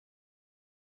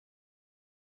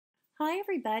Hi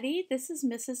everybody, this is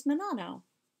Mrs. Manano.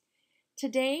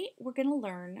 Today we're going to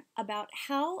learn about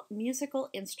how musical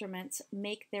instruments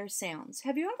make their sounds.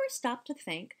 Have you ever stopped to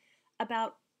think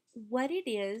about what it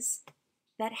is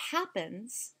that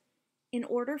happens in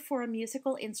order for a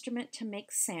musical instrument to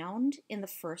make sound in the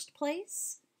first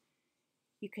place?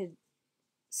 You could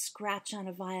scratch on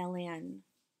a violin,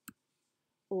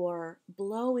 or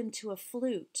blow into a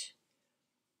flute,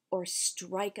 or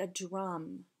strike a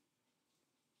drum,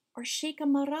 or shake a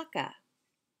maraca.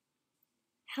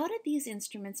 How did these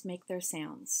instruments make their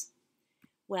sounds?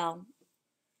 Well,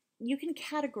 you can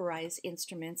categorize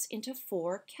instruments into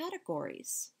four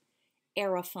categories: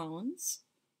 aerophones,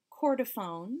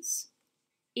 chordophones,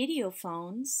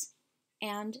 idiophones,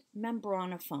 and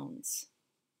membranophones.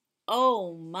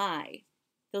 Oh my,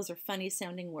 those are funny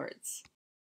sounding words.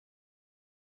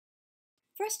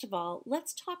 First of all,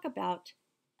 let's talk about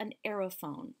an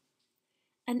aerophone.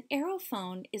 An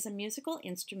aerophone is a musical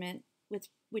instrument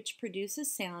which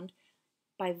produces sound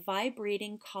by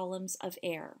vibrating columns of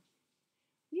air.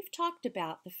 We've talked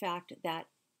about the fact that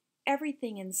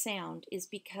everything in sound is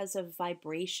because of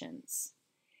vibrations.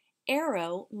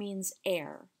 Aero means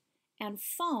air, and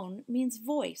phone means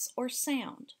voice or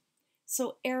sound.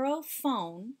 So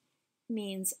aerophone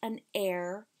means an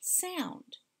air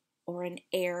sound or an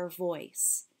air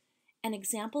voice. An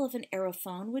example of an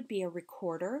aerophone would be a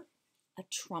recorder, a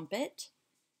trumpet,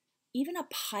 even a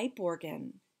pipe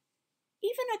organ,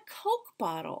 even a Coke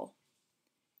bottle.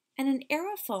 And an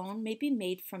aerophone may be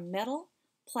made from metal,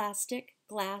 plastic,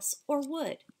 glass, or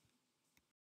wood.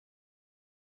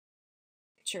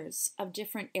 Pictures of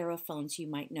different aerophones you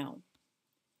might know.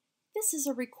 This is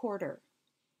a recorder.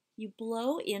 You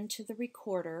blow into the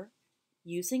recorder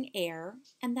using air,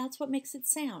 and that's what makes it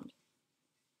sound.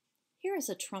 Here is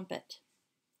a trumpet.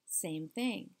 Same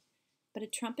thing, but a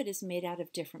trumpet is made out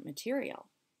of different material.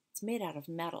 It's made out of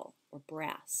metal or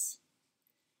brass.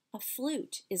 A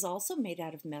flute is also made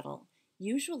out of metal,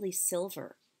 usually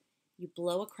silver. You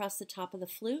blow across the top of the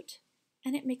flute,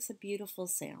 and it makes a beautiful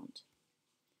sound.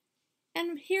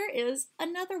 And here is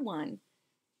another one.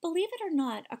 Believe it or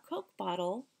not, a Coke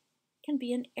bottle can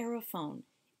be an aerophone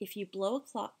if you blow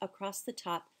across the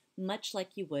top, much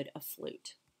like you would a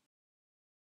flute.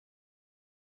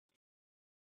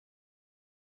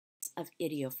 Of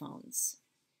idiophones.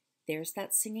 There's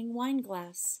that singing wine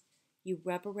glass. You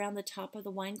rub around the top of the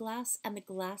wine glass, and the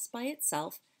glass by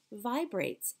itself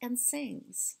vibrates and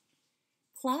sings.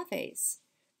 Claves.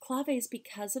 Claves,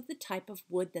 because of the type of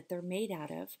wood that they're made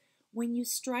out of, when you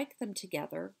strike them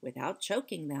together without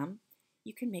choking them,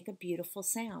 you can make a beautiful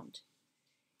sound.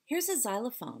 Here's a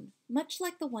xylophone, much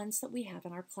like the ones that we have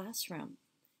in our classroom.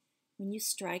 When you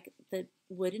strike the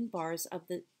wooden bars of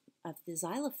the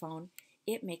xylophone,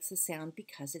 it makes a sound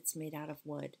because it's made out of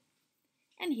wood.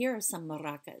 And here are some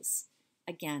maracas.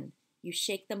 Again, you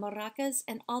shake the maracas,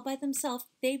 and all by themselves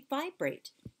they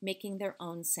vibrate, making their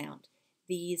own sound.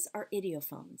 These are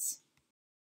idiophones.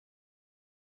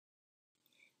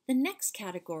 The next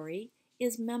category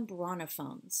is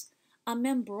membranophones. A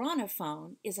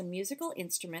membranophone is a musical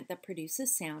instrument that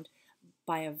produces sound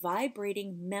by a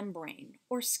vibrating membrane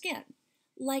or skin,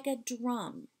 like a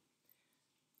drum.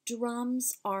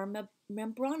 Drums are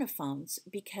membranophones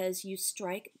because you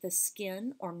strike the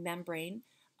skin or membrane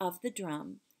of the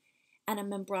drum, and a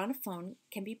membranophone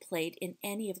can be played in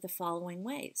any of the following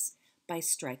ways: by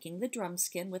striking the drum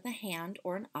skin with a hand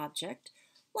or an object,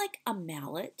 like a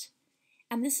mallet,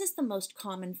 and this is the most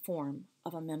common form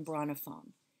of a membranophone,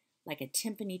 like a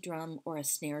timpani drum or a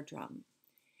snare drum.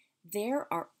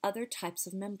 There are other types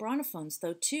of membranophones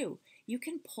though too. You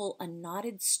can pull a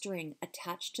knotted string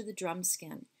attached to the drum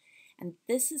skin, and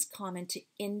this is common to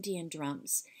Indian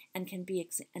drums and can be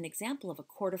an example of a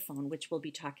chordophone, which we'll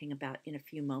be talking about in a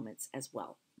few moments as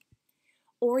well.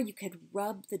 Or you could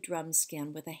rub the drum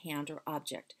skin with a hand or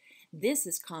object. This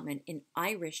is common in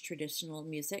Irish traditional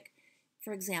music,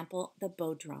 for example, the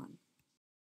bodhrán.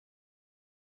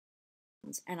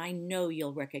 And I know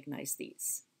you'll recognize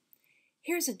these.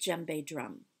 Here's a djembe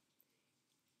drum.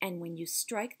 And when you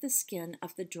strike the skin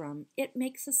of the drum, it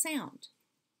makes a sound.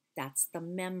 That's the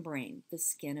membrane, the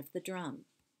skin of the drum.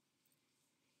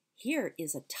 Here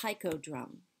is a taiko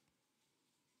drum.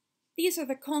 These are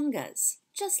the congas,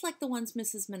 just like the ones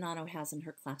Mrs. Manano has in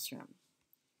her classroom.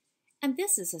 And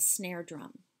this is a snare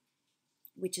drum,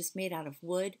 which is made out of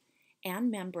wood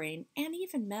and membrane and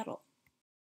even metal.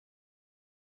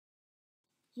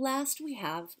 Last, we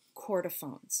have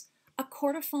chordophones. A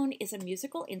chordophone is a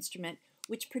musical instrument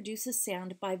which produces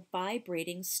sound by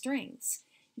vibrating strings.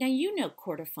 Now you know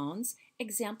chordophones.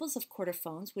 Examples of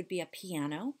chordophones would be a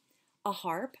piano, a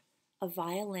harp, a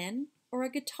violin, or a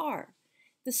guitar.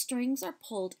 The strings are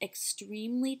pulled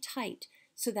extremely tight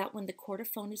so that when the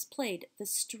chordophone is played, the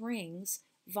strings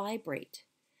vibrate.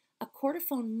 A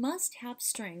chordophone must have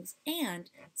strings and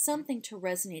something to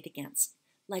resonate against,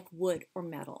 like wood or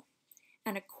metal.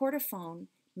 And a chordophone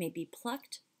may be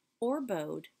plucked or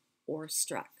bowed or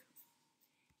struck.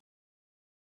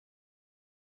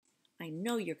 I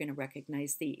know you're going to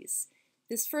recognize these.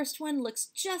 This first one looks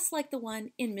just like the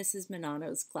one in Mrs.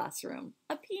 Minano's classroom,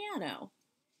 a piano.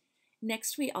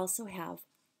 Next, we also have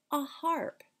a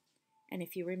harp. And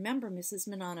if you remember Mrs.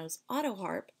 Minano's auto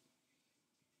harp,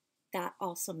 that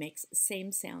also makes the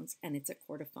same sounds, and it's a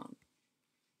chordophone.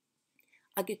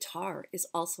 A guitar is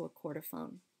also a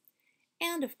chordophone.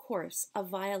 And of course, a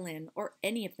violin or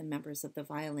any of the members of the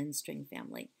violin string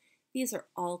family. These are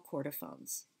all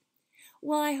chordophones.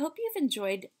 Well, I hope you've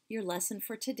enjoyed your lesson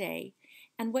for today.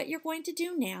 And what you're going to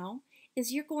do now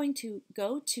is you're going to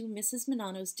go to Mrs.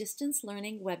 Minano's Distance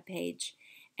Learning webpage,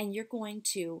 and you're going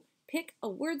to pick a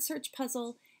word search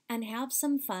puzzle and have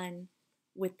some fun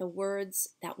with the words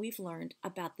that we've learned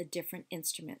about the different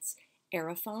instruments: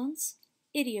 aerophones,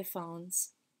 idiophones,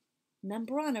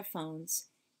 membranophones,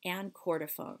 and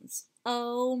chordophones.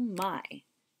 Oh my!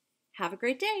 Have a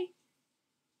great day!